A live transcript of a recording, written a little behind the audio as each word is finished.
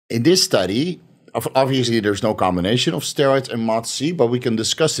In this study, obviously there's no combination of steroids and MOTS-c, but we can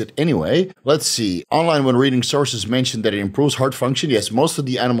discuss it anyway. Let's see. Online, when reading sources, mentioned that it improves heart function. Yes, most of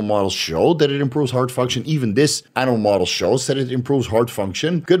the animal models show that it improves heart function. Even this animal model shows that it improves heart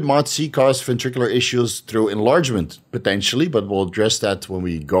function. Could MOTS-c cause ventricular issues through enlargement? Potentially, but we'll address that when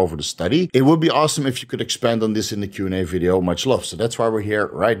we go over the study. It would be awesome if you could expand on this in the Q&A video. Much love. So that's why we're here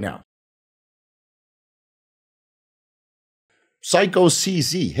right now. Psycho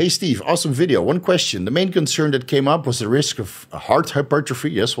CZ. Hey Steve, awesome video. One question. The main concern that came up was the risk of heart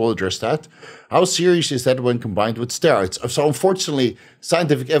hypertrophy. Yes, we'll address that. How serious is that when combined with steroids? So unfortunately,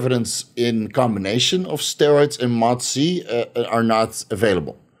 scientific evidence in combination of steroids and MOTS-c are not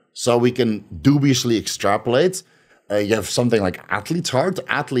available. So we can dubiously extrapolate. You have something like athlete's heart.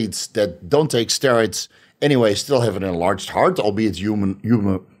 Athletes that don't take steroids anyway still have an enlarged heart, albeit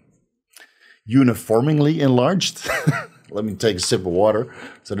uniformly enlarged. Let me take a sip of water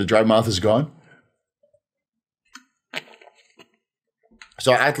so the dry mouth is gone.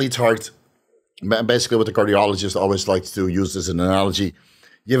 So athlete's heart, basically what the cardiologist always likes to use as an analogy.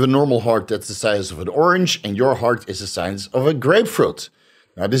 You have a normal heart that's the size of an orange, and your heart is the size of a grapefruit.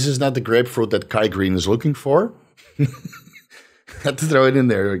 Now, this is not the grapefruit that Kai Green is looking for. Had to throw it in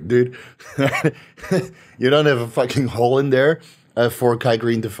there, dude. You don't have a fucking hole in there for Kai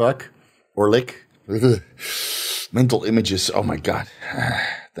Green to fuck or lick. Mental images. Oh my God.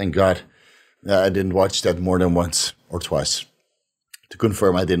 Thank God. I didn't watch that more than once or twice to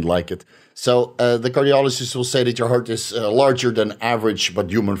confirm I didn't like it. So the cardiologist will say that your heart is larger than average,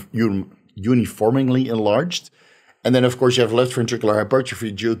 but uniformly enlarged. And then, of course, you have left ventricular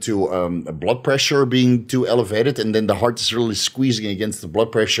hypertrophy due to blood pressure being too elevated. And then the heart is really squeezing against the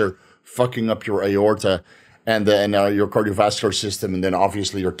blood pressure, fucking up your aorta and your cardiovascular system. And then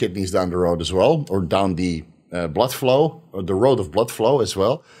obviously your kidneys down the road as well, or down the blood flow, or the road of blood flow as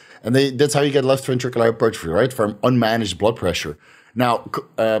well. And that's how you get left ventricular hypertrophy, right? From unmanaged blood pressure. Now,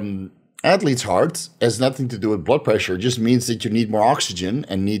 athlete's heart has nothing to do with blood pressure. It just means that you need more oxygen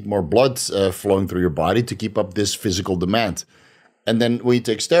and need more blood flowing through your body to keep up this physical demand. And then when you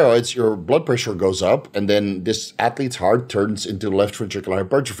take steroids, your blood pressure goes up, and then this athlete's heart turns into left ventricular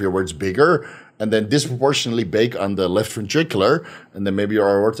hypertrophy, where it's bigger and then disproportionately big on the left ventricular, and then maybe your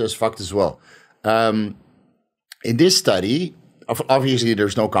aorta is fucked as well. In this study, obviously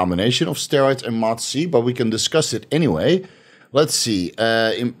there's no combination of steroids and MOTS-c, but we can discuss it anyway. Let's see.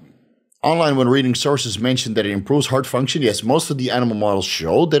 Online, when reading sources, mentioned that it improves heart function. Yes, most of the animal models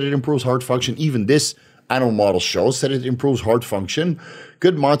show that it improves heart function. Even this animal model shows that it improves heart function.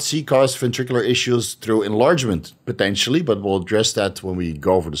 Could MOTS-c cause ventricular issues through enlargement? Potentially, but we'll address that when we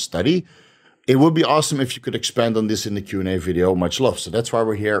go over the study. It would be awesome if you could expand on this in the Q&A video. Much love. So that's why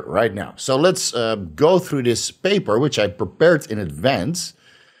we're here right now. So let's go through this paper, which I prepared in advance.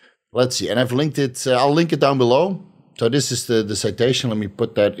 Let's see. And I've linked it. I'll link it down below. So this is the citation. Let me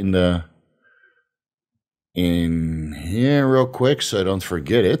put that in here real quick so I don't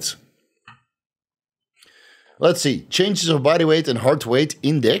forget it. Let's see. Changes of body weight and heart weight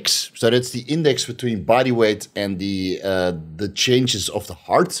index. So that's the index between body weight and the changes of the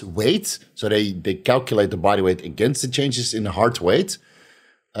heart weight. So they calculate the body weight against the changes in the heart weight.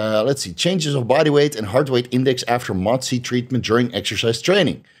 Let's see. Changes of body weight and heart weight index after MOTS-c treatment during exercise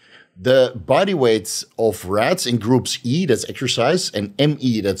training. The body weights of rats in groups E, that's exercise, and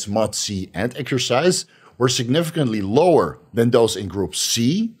ME, that's MOTS-c and exercise, were significantly lower than those in group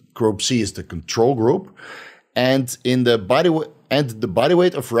C. Group C is the control group. And the body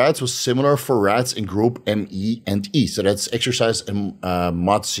weight of rats was similar for rats in group ME and E. So that's exercise and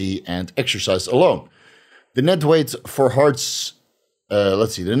MOTS-c and exercise alone. The net weight for hearts,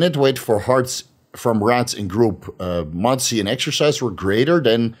 the net weight for hearts from rats in group MOTS-c and exercise were greater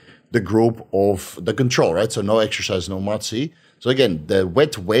than the group of the control, right? So no exercise, no MOTS-c. So again, the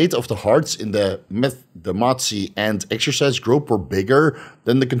wet weight of the hearts in the MOTS-c and exercise group were bigger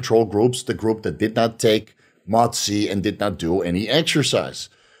than the control groups, the group that did not take MOTS-c and did not do any exercise.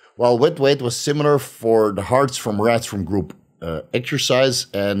 While wet weight was similar for the hearts from rats from group exercise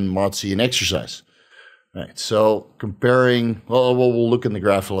and MOTS-c and exercise. Right, so comparing, well, we'll look in the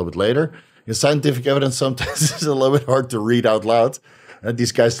graph a little bit later. In scientific evidence, sometimes it's a little bit hard to read out loud.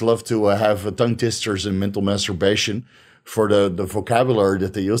 These guys love to have tongue twisters and mental masturbation for the vocabulary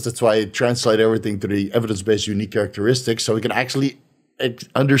that they use. That's why I translate everything to the evidence-based unique characteristics so we can actually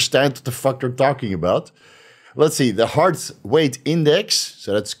understand what the fuck they're talking about. Let's see, the heart weight index,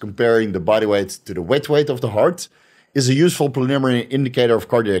 so that's comparing the body weight to the wet weight of the heart, is a useful preliminary indicator of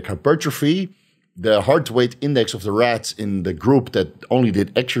cardiac hypertrophy. The heart weight index of the rats in the group that only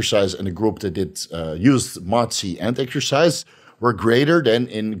did exercise and the group that did used MOTS-c and exercise were greater than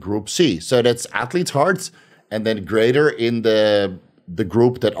in group C. So that's athlete's heart, and then greater in the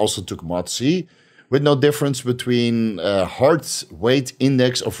group that also took MOTS-c, with no difference between heart weight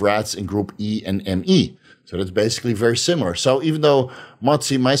index of rats in group E and ME. So that's basically very similar. So even though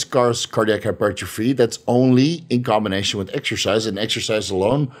MOTS-c might cause cardiac hypertrophy, that's only in combination with exercise, and exercise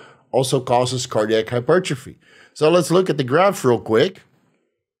alone also causes cardiac hypertrophy. So let's look at the graph real quick.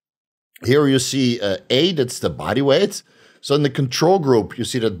 Here you see A, that's the body weight. So in the control group, you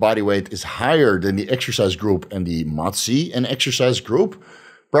see that body weight is higher than the exercise group and the MOTS-c and exercise group,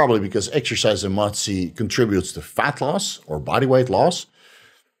 probably because exercise and MOTS-c contributes to fat loss or body weight loss.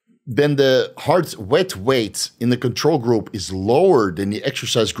 Then the heart weight in the control group is lower than the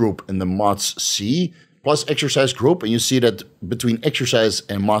exercise group and the MOTS-c plus exercise group. And you see that between exercise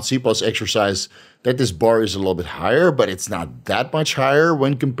and MOTS-c plus exercise, that this bar is a little bit higher, but it's not that much higher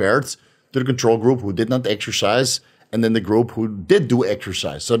when compared to the control group who did not exercise and then the group who did do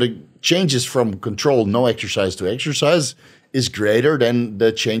exercise. So the changes from control, no exercise, to exercise is greater than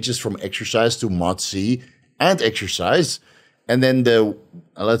the changes from exercise to MOTS-c and exercise. And then the,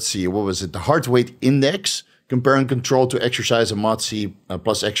 let's see, what was it? The heart rate index, comparing control to exercise and MOTS-c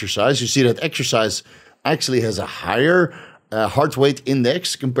plus exercise. You see that exercise actually has a higher heart rate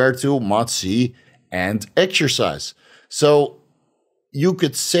index compared to MOTS-c and exercise. So you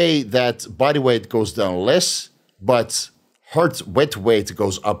could say that body weight goes down less, but heart weight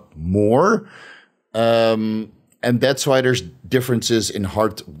goes up more. And that's why there's differences in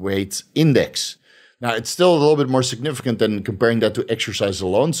heart rate index. Now, it's still a little bit more significant than comparing that to exercise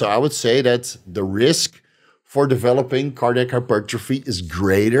alone. So I would say that the risk for developing cardiac hypertrophy is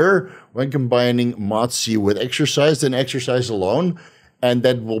greater when combining MOTS-c with exercise than exercise alone. And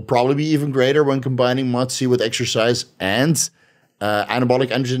that will probably be even greater when combining MOTS-c with exercise and anabolic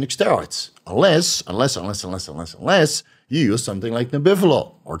androgenic steroids. Unless you use something like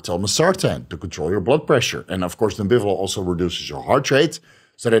nebivolol or telmisartan to control your blood pressure. And of course, nebivolol also reduces your heart rate,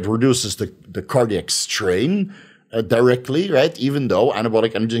 so that reduces the cardiac strain directly, right? Even though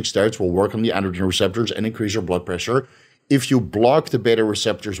anabolic androgenic steroids will work on the androgen receptors and increase your blood pressure. If you block the beta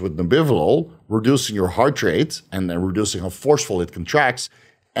receptors with nebivolol, reducing your heart rate and then reducing how forceful it contracts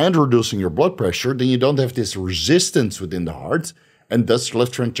and reducing your blood pressure, then you don't have this resistance within the heart, and thus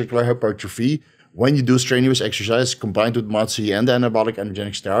left ventricular hypertrophy, when you do strenuous exercise combined with MOTS-c and anabolic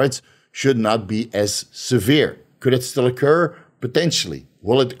androgenic steroids, should not be as severe. Could it still occur? Potentially.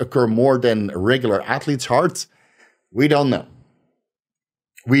 Will it occur more than a regular athlete's heart? We don't know.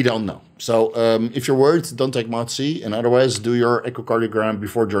 We don't know. So if you're worried, don't take MOTS-c, and otherwise do your echocardiogram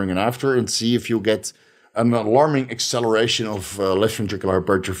before, during, and after, and see if you get an alarming acceleration of left ventricular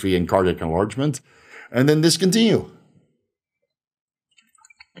hypertrophy and cardiac enlargement, and then discontinue.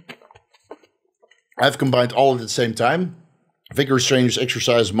 I've combined all at the same time: vigorous strenuous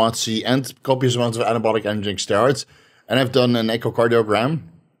exercise, MOTS-c, and copious amounts of anabolic androgenic steroids. And I've done an echocardiogram.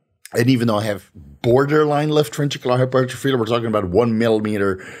 And even though I have borderline left ventricular hypertrophy, we're talking about 1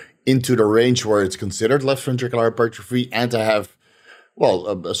 millimeter into the range where it's considered left ventricular hypertrophy, and I have,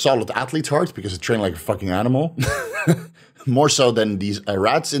 well, a solid athlete's heart because I train like a fucking animal, more so than these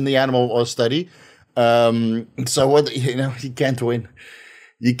rats in the animal study. So what, you can't win.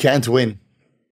 You can't win.